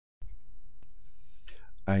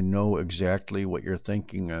I know exactly what you're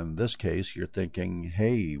thinking. In this case, you're thinking,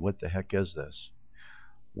 hey, what the heck is this?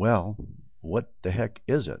 Well, what the heck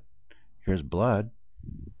is it? Here's blood.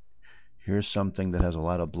 Here's something that has a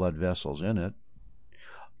lot of blood vessels in it.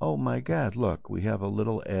 Oh my God, look, we have a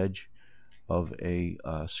little edge of a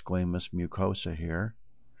squamous mucosa here.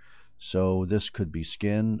 So this could be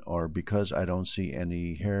skin, or because I don't see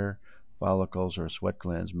any hair follicles or sweat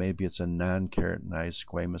glands, maybe it's a non-keratinized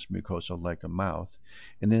squamous mucosa like a mouth.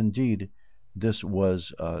 And indeed, this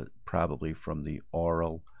was probably from the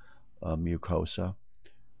oral mucosa,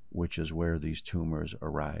 which is where these tumors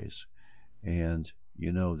arise. And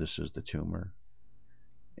you know this is the tumor,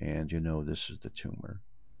 and you know this is the tumor,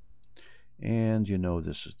 and you know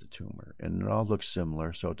this is the tumor. And it all looks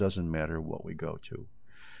similar, so it doesn't matter what we go to.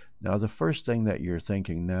 Now, the first thing that you're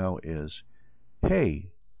thinking now is, hey,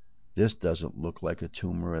 this doesn't look like a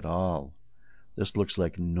tumor at all. This looks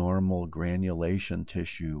like normal granulation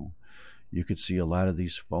tissue. You could see a lot of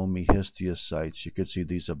these foamy histiocytes. You could see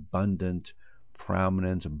these abundant,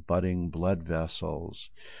 prominent, budding blood vessels.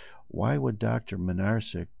 Why would Dr.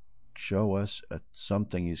 Minarsik show us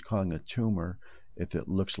something he's calling a tumor if it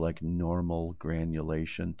looks like normal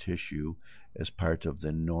granulation tissue as part of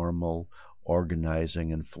the normal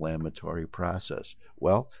organizing inflammatory process?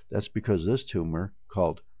 Well, that's because this tumor,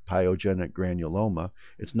 called pyogenic granuloma,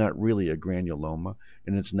 it's not really a granuloma,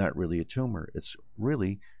 and it's not really a tumor. It's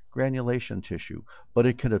really granulation tissue, but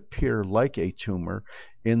it could appear like a tumor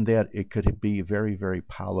in that it could be very, very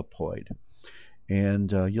polypoid.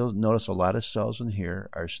 And you'll notice a lot of cells in here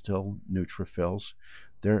are still neutrophils.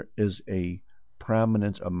 There is a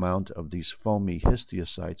prominent amount of these foamy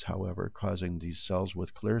histiocytes, however, causing these cells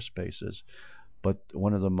with clear spaces. But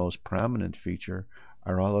one of the most prominent feature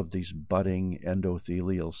are all of these budding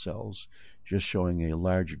endothelial cells, just showing a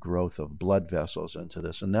large growth of blood vessels into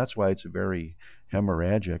this. And that's why it's very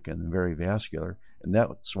hemorrhagic and very vascular. And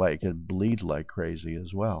that's why it can bleed like crazy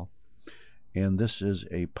as well. And this is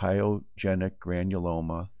a pyogenic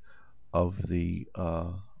granuloma of the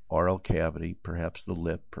oral cavity, perhaps the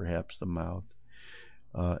lip, perhaps the mouth.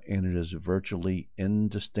 And it is virtually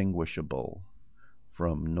indistinguishable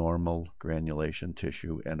from normal granulation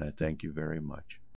tissue. And I thank you very much.